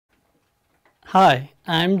Hi,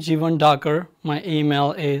 I'm Jeevan Dhaker. My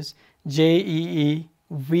email is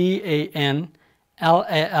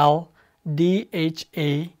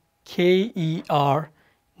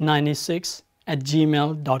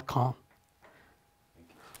jeevanldhaker96@gmail.com.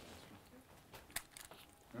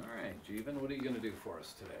 All right, Jeevan, what are you going to do for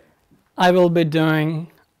us today? I will be doing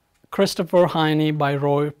Christopher Heine by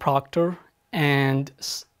Roy Proctor and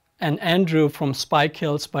Andrew from Spike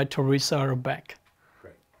Hills by Teresa Rebeck.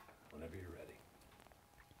 Great. Whenever you're ready.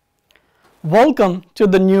 Welcome to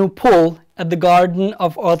the new pool at the Garden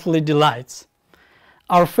of Earthly Delights,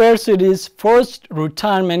 our Fair City's first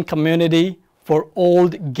retirement community for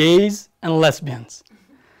old gays and lesbians.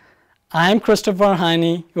 I'm Christopher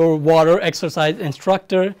Heine, your water exercise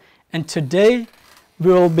instructor, and today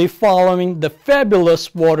we will be following the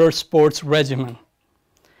fabulous water sports regimen.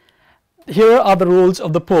 Here are the rules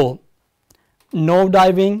of the pool. No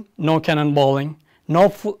diving, no cannonballing,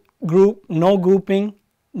 no grouping,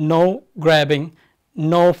 no grabbing,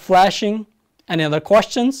 no flashing. Any other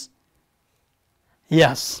questions?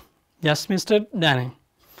 Yes, Mr. Danning.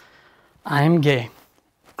 I am gay,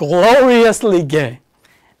 gloriously gay.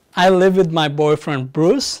 I live with my boyfriend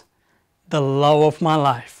Bruce, the love of my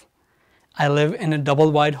life. I live in a double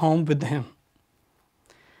wide home with him.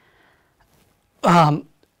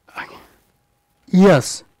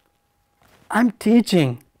 Yes, I'm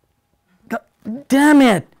teaching. Damn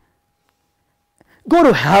it. Go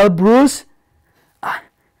to hell, Bruce.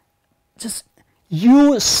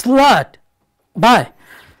 You slut. Bye.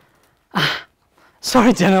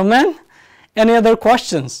 Sorry, gentlemen. Any other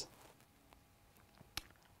questions?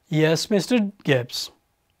 Yes, Mr. Gibbs.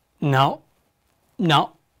 No.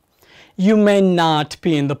 You may not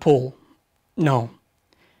pee in the pool. No.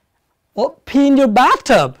 Well, pee in your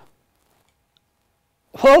bathtub.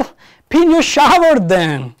 Well, pee in your shower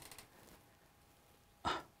then.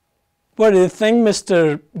 What do you think,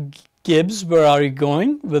 Mr. Gibbs? Where are you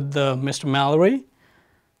going with Mr. Mallory?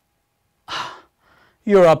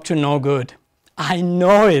 You're up to no good. I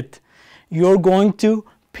know it. You're going to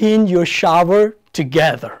pee in your shower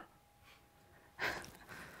together.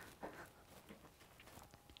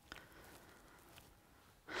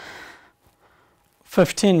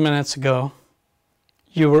 15 minutes ago,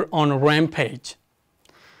 you were on a rampage.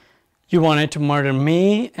 You wanted to murder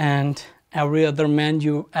me and every other man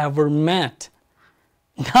you ever met.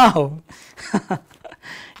 Now,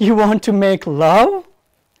 you want to make love?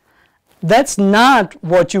 That's not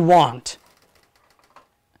what you want.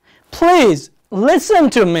 Please, listen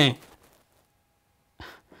to me.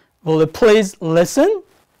 Will you please listen?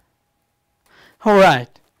 All right.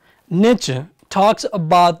 Nietzsche talks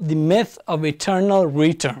about the myth of eternal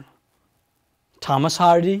return. Thomas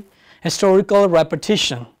Hardy, historical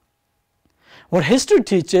repetition. What history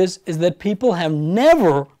teaches is that people have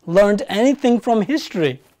never learned anything from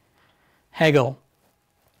history. Hegel.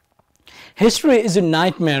 History is a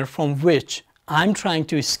nightmare from which I'm trying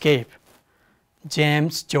to escape.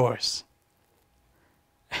 James Joyce.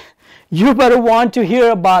 You better want to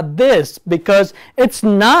hear about this because it's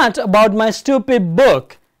not about my stupid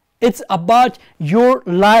book. It's about your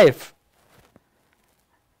life.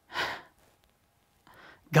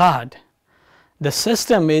 God, the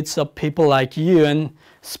system eats up people like you and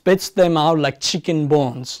spits them out like chicken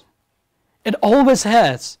bones. It always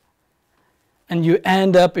has. And you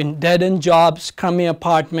end up in dead-end jobs, crummy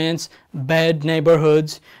apartments, bad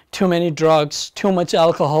neighborhoods, too many drugs, too much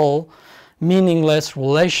alcohol, meaningless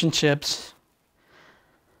relationships.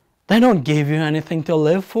 They don't give you anything to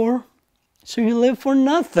live for. So you live for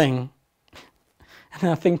nothing.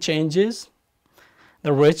 Nothing changes.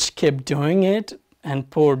 The rich keep doing it and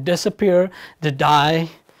poor disappear. They die.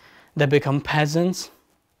 They become peasants.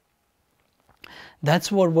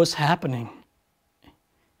 That's what was happening.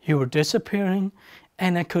 You were disappearing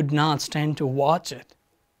and I could not stand to watch it.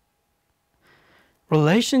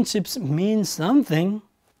 Relationships mean something.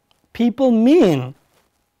 People mean.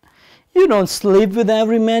 You don't sleep with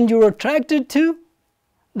every man you're attracted to.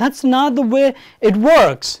 That's not the way it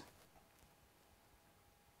works.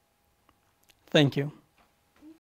 Thank you.